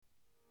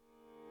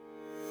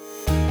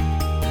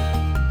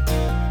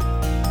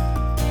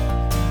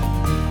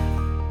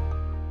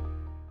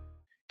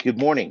Good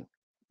morning.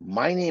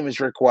 My name is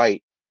Rick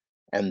White,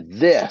 and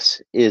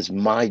this is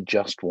my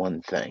Just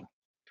One Thing.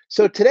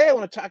 So, today I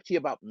want to talk to you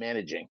about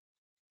managing.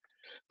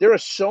 There are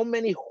so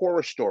many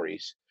horror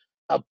stories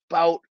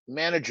about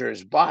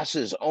managers,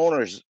 bosses,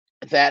 owners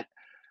that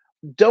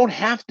don't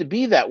have to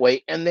be that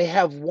way, and they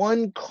have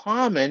one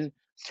common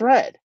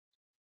thread,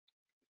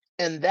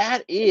 and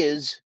that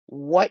is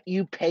what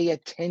you pay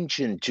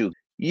attention to.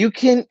 You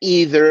can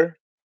either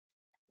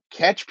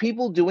catch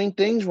people doing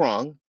things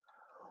wrong,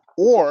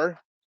 or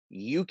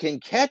you can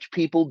catch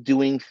people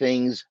doing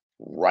things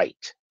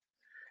right.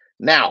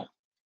 Now,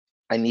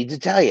 I need to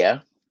tell you,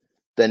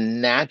 the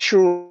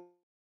natural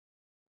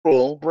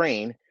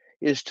brain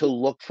is to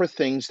look for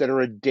things that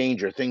are a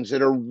danger, things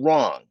that are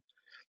wrong.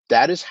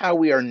 That is how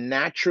we are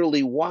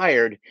naturally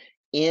wired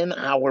in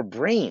our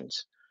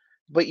brains.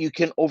 But you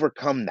can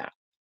overcome that.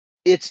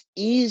 It's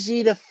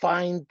easy to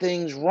find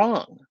things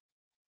wrong.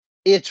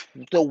 It's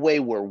the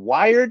way we're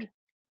wired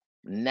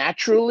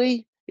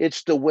naturally,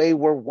 it's the way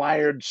we're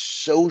wired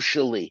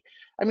socially.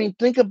 I mean,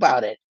 think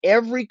about it.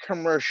 Every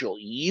commercial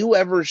you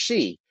ever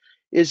see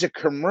is a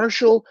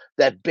commercial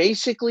that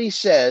basically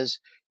says,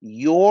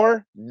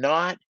 you're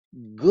not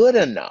good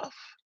enough.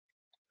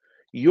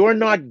 You're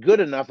not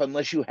good enough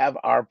unless you have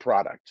our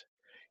product.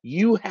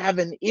 You have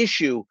an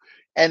issue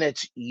and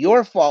it's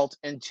your fault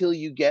until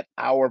you get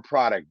our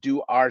product,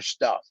 do our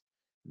stuff.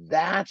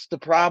 That's the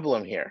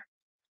problem here.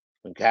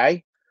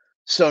 Okay.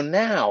 So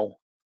now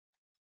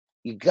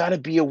you got to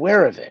be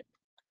aware of it.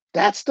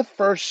 That's the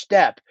first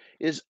step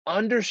is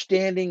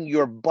understanding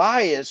your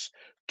bias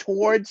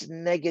towards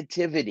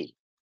negativity.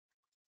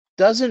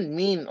 Doesn't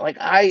mean like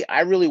I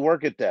really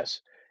work at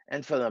this.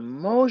 And for the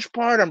most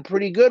part, I'm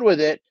pretty good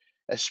with it.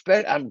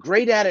 I'm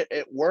great at it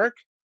at work.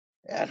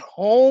 At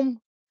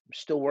home, I'm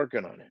still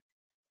working on it.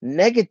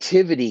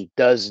 Negativity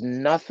does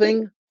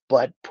nothing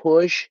but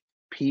push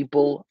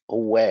people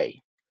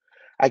away.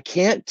 I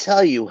can't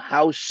tell you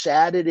how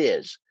sad it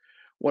is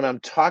when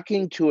I'm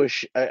talking to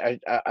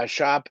a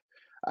shop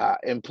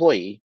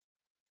employee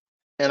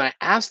and I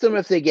ask them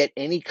if they get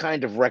any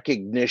kind of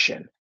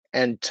recognition.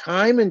 And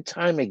time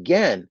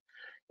again,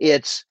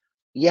 it's,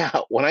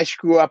 yeah, when I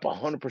screw up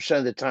 100%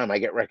 of the time, I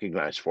get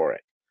recognized for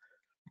it.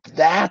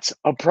 That's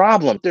a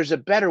problem. There's a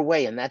better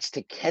way, and that's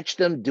to catch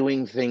them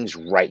doing things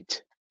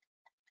right.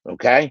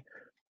 Okay?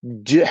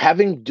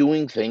 Having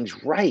doing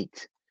things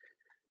right.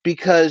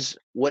 Because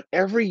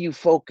whatever you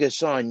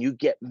focus on, you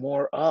get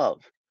more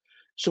of.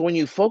 So when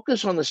you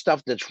focus on the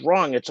stuff that's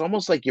wrong, it's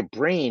almost like your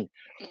brain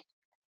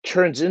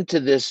turns into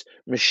this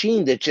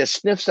machine that just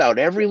sniffs out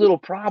every little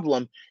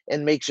problem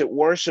and makes it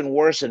worse and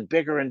worse and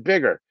bigger and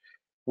bigger.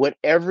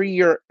 Whatever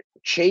you're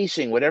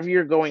chasing, whatever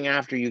you're going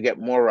after, you get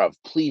more of.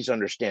 Please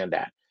understand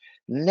that.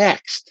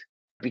 Next,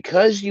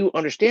 because you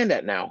understand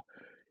that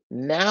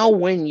now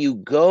when you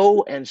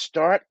go and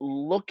start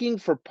looking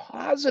for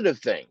positive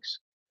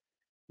things,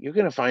 you're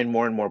going to find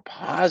more and more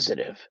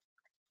positive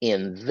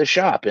in the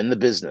shop, in the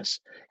business,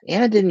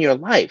 and in your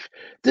life.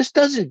 This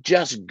doesn't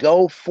just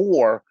go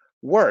for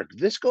work.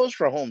 This goes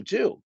for home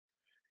too.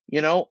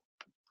 You know,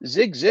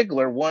 Zig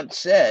Ziglar once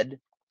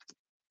said,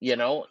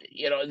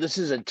 this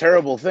is a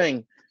terrible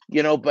thing,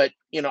 but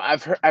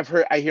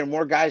I hear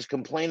more guys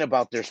complain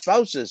about their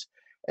spouses.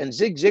 And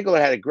Zig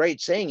Ziglar had a great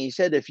saying. He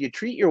said, if you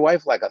treat your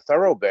wife like a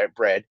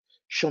thoroughbred,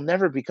 she'll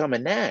never become a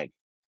nag.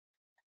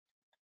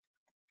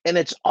 And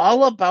it's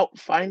all about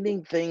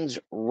finding things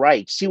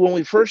right. See, when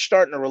we first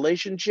start in a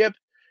relationship,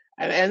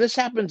 and this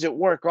happens at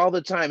work all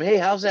the time. Hey,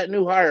 how's that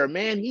new hire?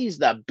 Man, he's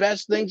the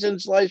best thing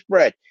since sliced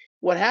bread.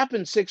 What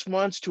happens 6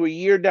 months to a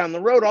year down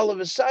the road, all of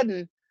a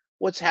sudden,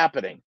 what's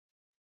happening?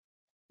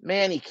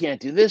 Man, he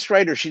can't do this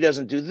right, or she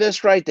doesn't do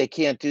this right. They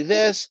can't do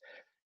this.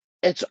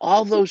 It's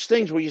all those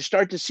things where you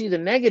start to see the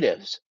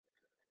negatives.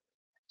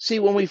 See,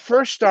 when we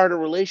first start a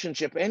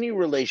relationship, any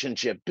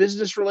relationship,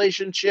 business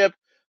relationship,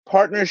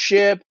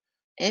 partnership,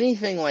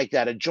 anything like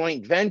that, a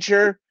joint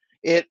venture,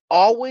 it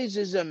always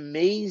is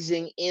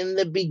amazing in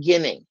the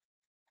beginning.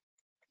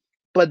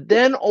 But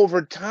then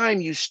over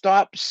time, you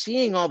stop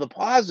seeing all the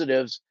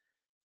positives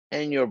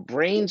and your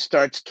brain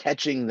starts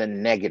catching the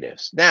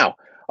negatives. Now,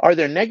 are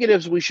there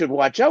negatives we should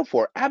watch out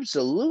for?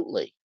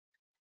 Absolutely.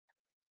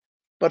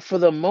 But for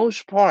the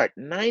most part,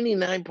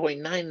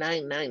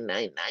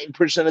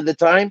 99.99999% of the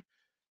time,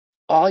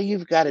 all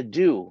you've got to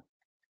do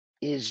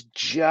is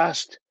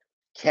just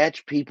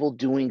catch people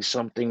doing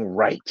something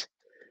right.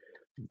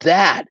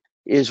 That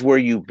is where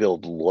you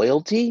build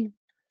loyalty.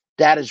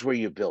 That is where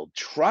you build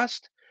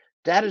trust.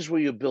 That is where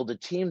you build a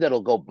team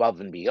that'll go above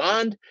and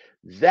beyond.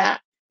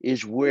 That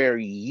is where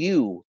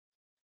you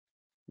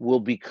will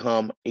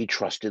become a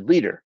trusted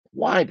leader.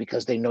 Why?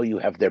 Because they know you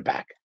have their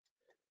back.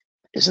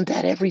 Isn't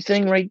that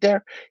everything right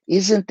there?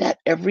 Isn't that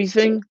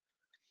everything?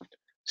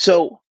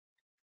 So,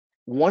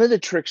 one of the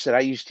tricks that I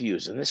used to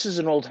use, and this is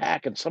an old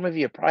hack, and some of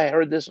you have probably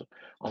heard this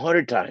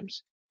 100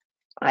 times.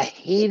 I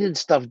hated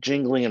stuff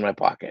jingling in my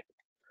pocket.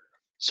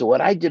 So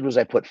what I did was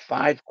I put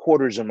 5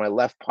 quarters in my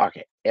left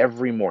pocket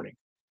every morning.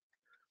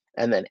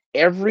 And then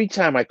every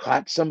time I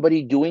caught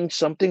somebody doing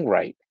something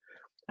right,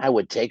 I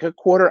would take a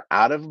quarter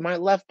out of my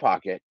left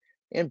pocket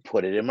and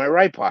put it in my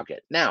right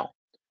pocket. Now,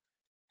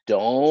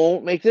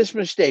 don't make this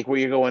mistake where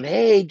you're going,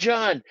 "Hey,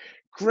 John,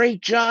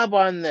 great job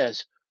on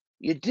this.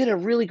 You did a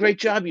really great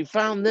job. You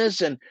found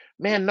this, and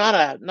man,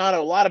 not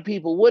a lot of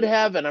people would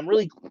have. And I'm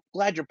really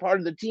glad you're part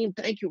of the team.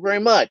 Thank you very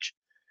much."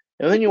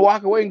 And then you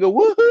walk away and go,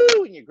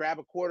 "Woohoo!" And you grab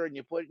a quarter and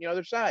you put it in the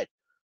other side.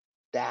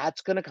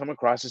 That's going to come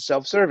across as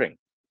self-serving.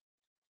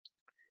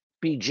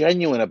 Be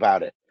genuine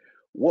about it.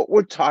 What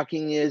we're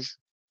talking is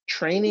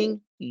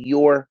training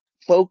your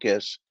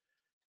focus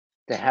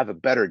to have a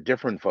better,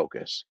 different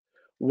focus,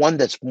 one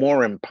that's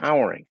more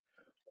empowering.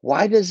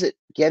 Why does it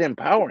get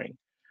empowering?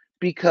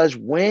 Because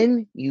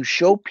when you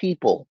show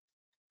people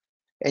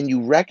and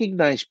you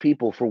recognize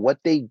people for what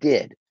they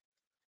did,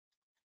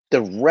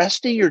 the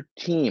rest of your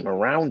team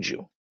around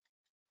you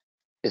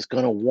is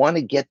going to want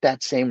to get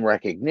that same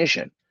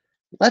recognition.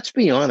 Let's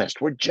be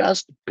honest, we're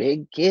just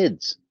big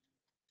kids.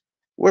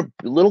 We're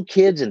little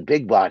kids in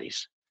big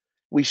bodies.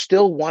 We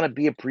still want to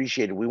be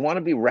appreciated. We want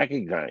to be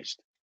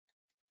recognized.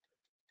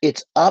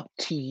 It's up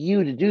to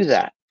you to do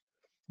that.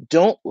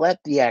 Don't let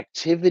the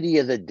activity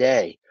of the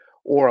day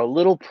or a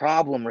little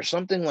problem or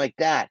something like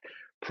that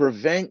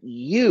prevent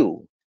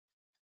you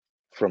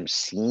from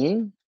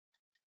seeing,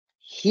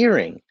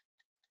 hearing,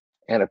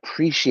 and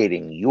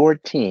appreciating your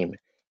team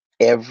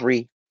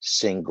every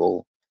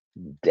single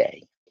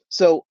day.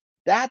 So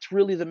that's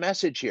really the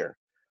message here.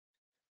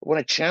 I want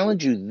to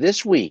challenge you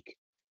this week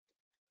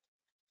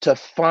to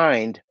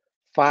find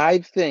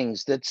 5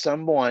 things that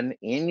someone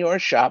in your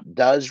shop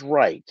does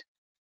right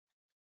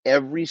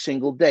every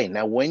single day.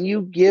 Now, when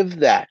you give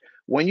that,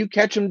 when you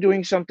catch them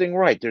doing something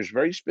right, there's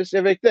very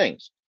specific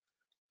things.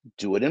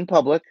 Do it in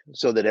public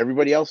so that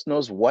everybody else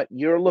knows what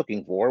you're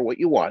looking for, what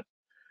you want.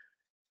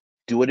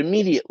 Do it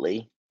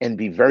immediately and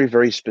be very,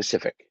 very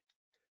specific.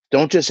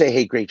 Don't just say,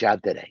 "Hey, great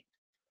job today."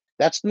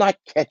 That's not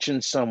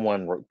catching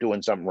someone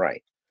doing something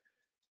right.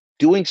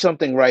 Doing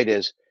something right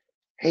is,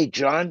 "Hey,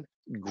 John,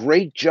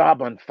 great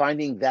job on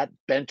finding that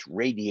bent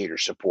radiator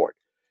support.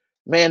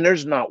 Man,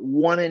 there's not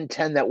 1 in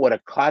 10 that would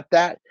have caught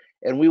that,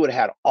 and we would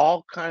have had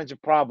all kinds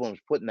of problems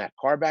putting that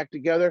car back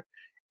together,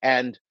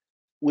 and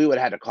we would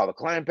have had to call the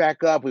client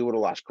back up. We would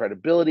have lost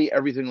credibility,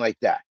 everything like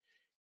that.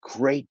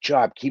 Great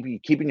job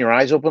keeping your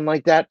eyes open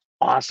like that.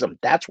 Awesome.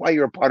 That's why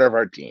you're a part of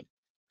our team.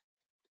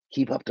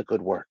 Keep up the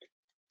good work."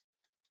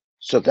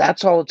 So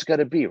that's all it's got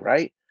to be,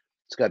 right?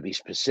 It's got to be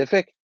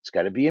specific. It's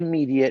got to be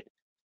immediate.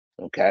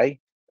 Okay.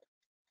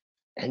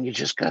 And you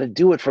just got to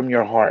do it from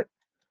your heart.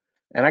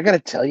 And I got to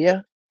tell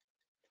you,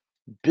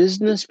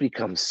 business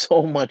becomes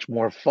so much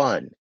more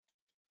fun.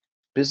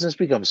 Business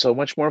becomes so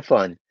much more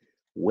fun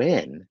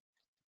when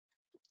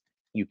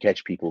you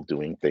catch people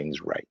doing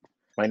things right.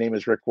 My name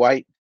is Rick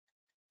White,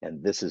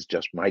 and this is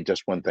just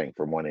one thing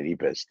from 180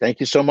 Biz. Thank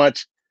you so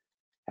much.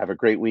 Have a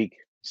great week.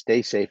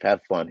 Stay safe,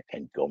 have fun,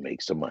 and go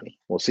make some money.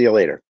 We'll see you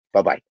later.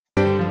 Bye bye.